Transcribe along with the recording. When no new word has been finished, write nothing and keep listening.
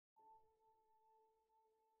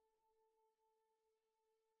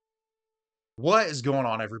What is going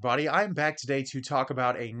on, everybody? I'm back today to talk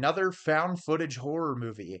about another found footage horror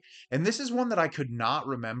movie. And this is one that I could not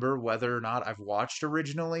remember whether or not I've watched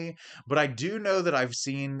originally, but I do know that I've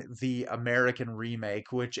seen the American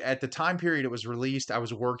remake, which at the time period it was released, I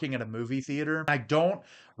was working at a movie theater. I don't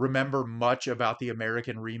remember much about the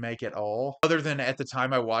American remake at all, other than at the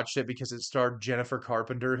time I watched it because it starred Jennifer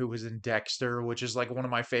Carpenter, who was in Dexter, which is like one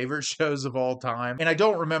of my favorite shows of all time. And I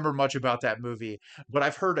don't remember much about that movie, but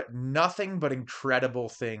I've heard nothing but incredible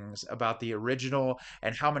things about the original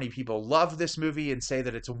and how many people love this movie and say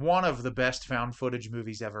that it's one of the best found footage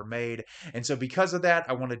movies ever made. And so, because of that,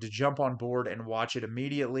 I wanted to jump on board and watch it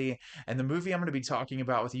immediately. And the movie I'm going to be talking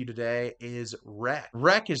about with you today is Wreck.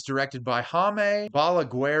 Wreck is directed by Jaume,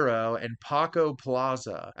 Balagueró, and Paco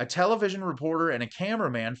Plaza. A television reporter and a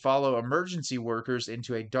cameraman follow emergency workers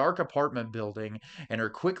into a dark apartment building and are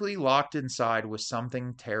quickly locked inside with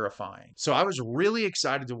something terrifying. So I was really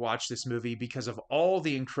excited to watch this movie because of all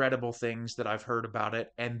the incredible things that I've heard about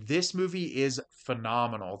it. And this movie is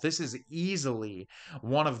phenomenal. This is easily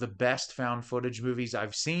one of the best found footage movies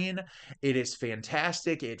I've seen. It is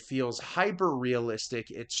fantastic. It feels hyper realistic.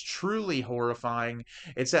 It's truly horrifying.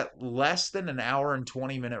 It's at less than an hour and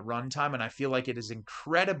 20-minute runtime, and I feel like it is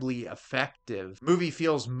incredibly effective. The movie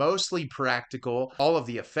feels mostly practical. All of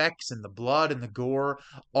the effects and the blood and the gore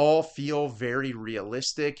all feel very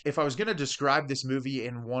realistic. If I was going to describe this movie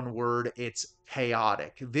in one word, it's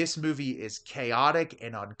chaotic. This movie is chaotic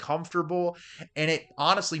and uncomfortable, and it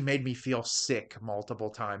honestly made me feel sick multiple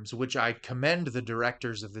times, which I commend the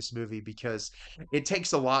directors of this movie because it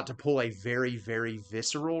takes a lot to pull a very, very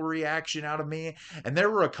visceral reaction out of me. And there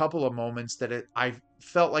were a couple of moments that I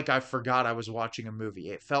felt like I forgot I was watching a movie.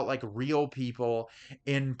 It felt like real people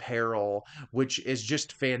in peril, which is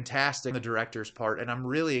just fantastic on the director's part. And I'm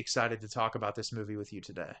really excited to talk about this movie with you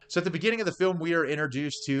today. So at the beginning of the film, we are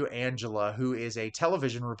introduced to Angela, who is a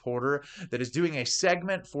television reporter that is doing a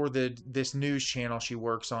segment for this news channel she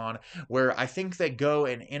works on, where I think they go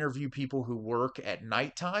and interview people who work at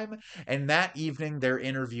nighttime. And that evening, they're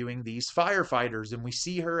interviewing these firefighters, and we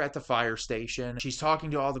see her at the fire station. She's talking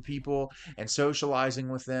to all the people and socializing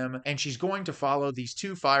with them, and she's going to follow these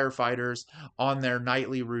two firefighters on their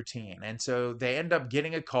nightly routine. And so they end up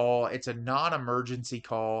getting a call. It's a non-emergency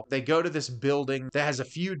call. They go to this building that has a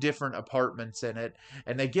few different apartments in it,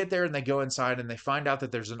 and they get there and they go inside and they find out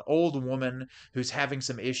that there's an old woman who's having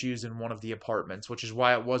some issues in one of the apartments, which is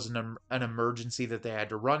why it wasn't an emergency that they had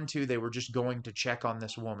to run to. They were just going to check on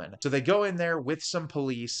this woman. So they go in there with some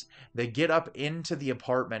police. They get up into the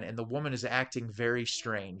apartment, and the woman is acting very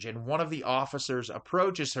strange. And one of the officers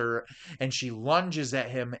approaches her, and she lunges at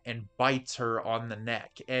him and bites her on the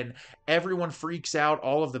neck. And everyone freaks out.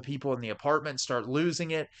 All of the people in the apartment start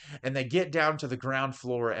losing it, and they get down to the ground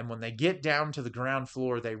floor. And when they get down to the ground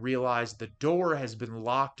floor, they realize the door has been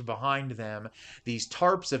locked behind them. These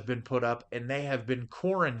tarps have been put up, and they have been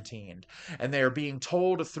quarantined. And they are being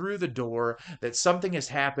told through the door that something has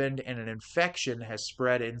happened and an infection has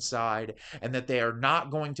spread inside, and that they are not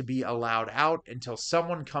going to be allowed out until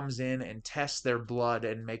someone comes in and tests their blood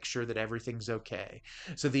and makes sure that everything's okay.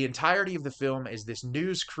 So the entirety of the film is this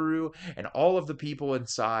news crew and all of the people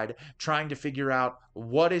inside trying to figure out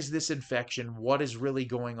what is this infection, what is really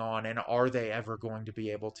going on, and are they ever going to be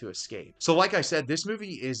able to escape. So like I said, this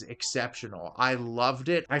movie is exceptional. I loved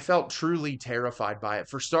it. I felt truly terrified by it.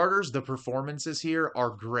 For starters, the performances here are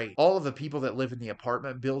great. All of the people that live in the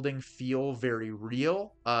apartment building feel very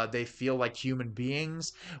real. They feel like human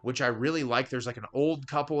beings, which I really like. There's like an old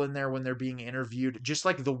couple in there when they're being interviewed. Just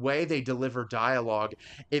like the way they deliver dialogue,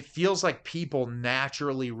 it feels like people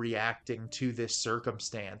naturally reacting to this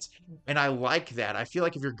circumstance. And I like that. I feel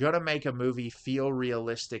like if you're going to make a movie feel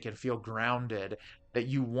realistic and feel grounded, that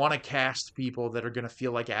you want to cast people that are going to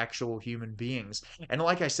feel like actual human beings. And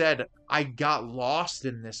like I said, I got lost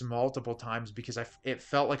in this multiple times because it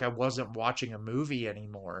felt like I wasn't watching a movie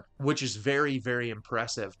anymore, which is very, very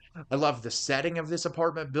impressive. I love the setting of this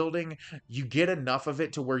apartment building. You get enough of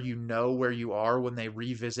it to where you know where you are when they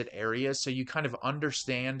revisit areas, so you kind of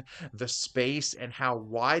understand the space and how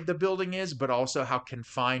wide the building is, but also how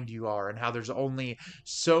confined you are and how there's only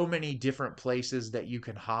so many different places that you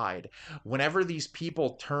can hide. Whenever these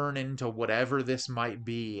people turn into whatever this might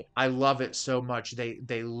be, I love it so much.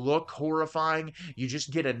 They look horrifying. You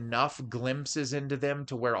just get enough glimpses into them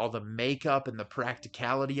to where all the makeup and the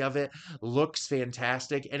practicality of it looks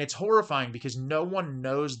fantastic. And it's horrifying because no one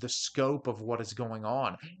knows the scope of what is going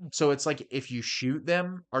on. So it's like, if you shoot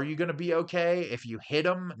them, are you going to be okay? If you hit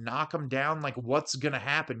them, knock them down, like what's going to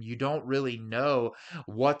happen? You don't really know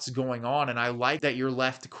what's going on. And I like that you're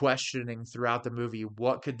left questioning throughout the movie,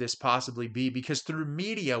 what could this possibly be? Because through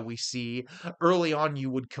media we see early on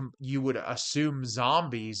you would assume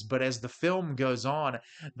zombies, but as the film goes on,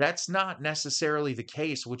 that's not necessarily the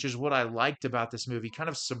case, which is what I liked about this movie. Kind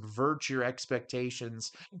of subvert your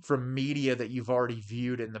expectations from media that you've already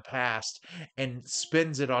viewed in the past and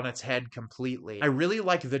spins it on its head completely. I really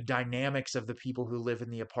like the dynamics of the people who live in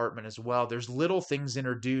the apartment as well. There's little things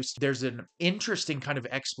introduced. There's an interesting kind of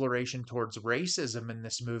exploration towards racism in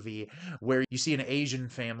this movie where you see an Asian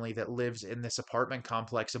family that lives in this apartment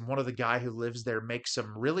complex, and one of the guy who lives there makes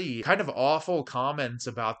some really kind of awful comments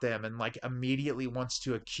about them and like immediately wants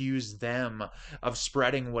to accuse them of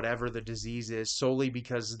spreading whatever the disease is solely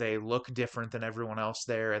because they look different than everyone else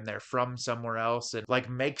there and they're from somewhere else, and like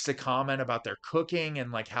makes a comment about their cooking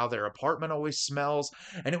and like how their apartment always smells.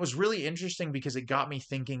 And it was really interesting because it got me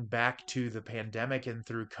thinking back to the pandemic and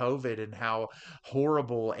through COVID and how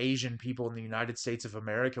horrible Asian people in the United States of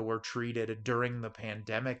America were treated during the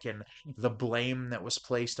pandemic and the blame that was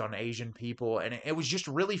placed on Asian people. And it was just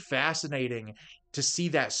really fascinating to see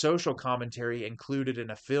that social commentary included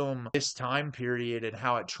in a film this time period and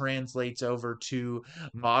how it translates over to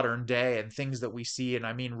modern day and things that we see. And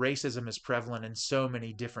I mean, racism is prevalent in so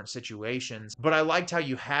many different situations, but I liked how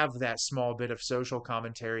you have that small bit of social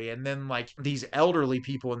commentary and then like these elderly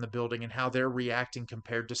people in the building and how they're reacting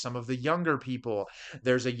compared to some of the younger people.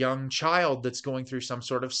 There's a young child that's going through some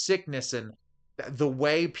sort of sickness, and the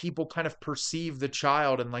way people kind of perceive the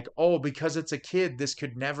child and like, oh, because it's a kid this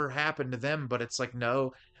could never happen to them, but it's like,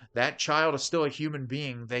 no, that child is still a human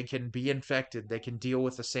being. They can be infected, they can deal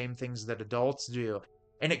with the same things that adults do.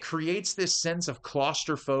 And it creates this sense of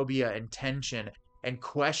claustrophobia and tension and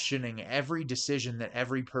questioning every decision that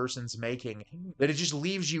every person's making, that it just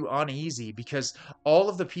leaves you uneasy because all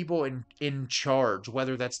of the people in charge,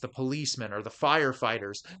 whether that's the policemen or the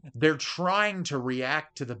firefighters, they're trying to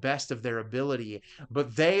react to the best of their ability,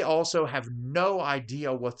 but they also have no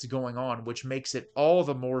idea what's going on, which makes it all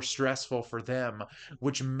the more stressful for them,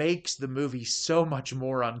 which makes the movie so much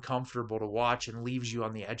more uncomfortable to watch and leaves you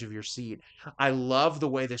on the edge of your seat. I love the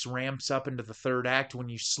way this ramps up into the third act when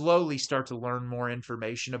you slowly start to learn more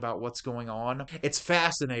information about what's going on. It's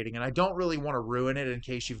fascinating, and I don't really want to ruin it in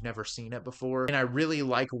case you've never seen it before. And I really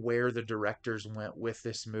like where the directors went with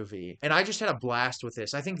this movie. And I just had a blast with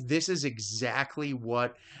this. I think this is exactly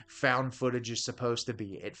what found footage is supposed to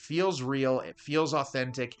be. It feels real, it feels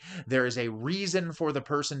authentic. There is a reason for the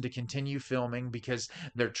person to continue filming because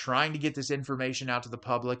they're trying to get this information out to the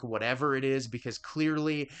public, whatever it is, because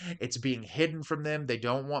clearly it's being hidden from them. They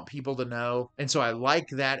don't want people to know. And so I like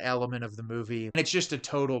that element of the movie. And it's just a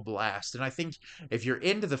total blast. And I think if you're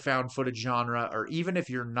into the found footage genre, or even if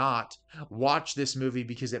you're not, watch this movie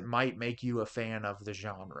because it might make you a fan of the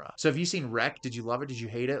genre. So have you seen Wreck? Did you love it? Did you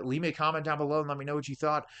hate it? Leave me a comment down below and let me know what you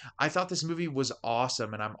thought. I thought this movie was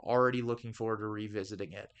awesome and I'm already looking forward to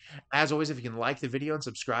revisiting it. As always, if you can like the video and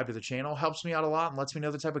subscribe to the channel, helps me out a lot and lets me know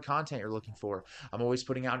the type of content you're looking for. I'm always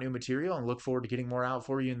putting out new material and look forward to getting more out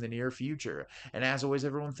for you in the near future. And as always,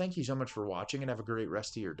 everyone, thank you so much for watching and have a great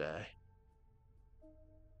rest of your day.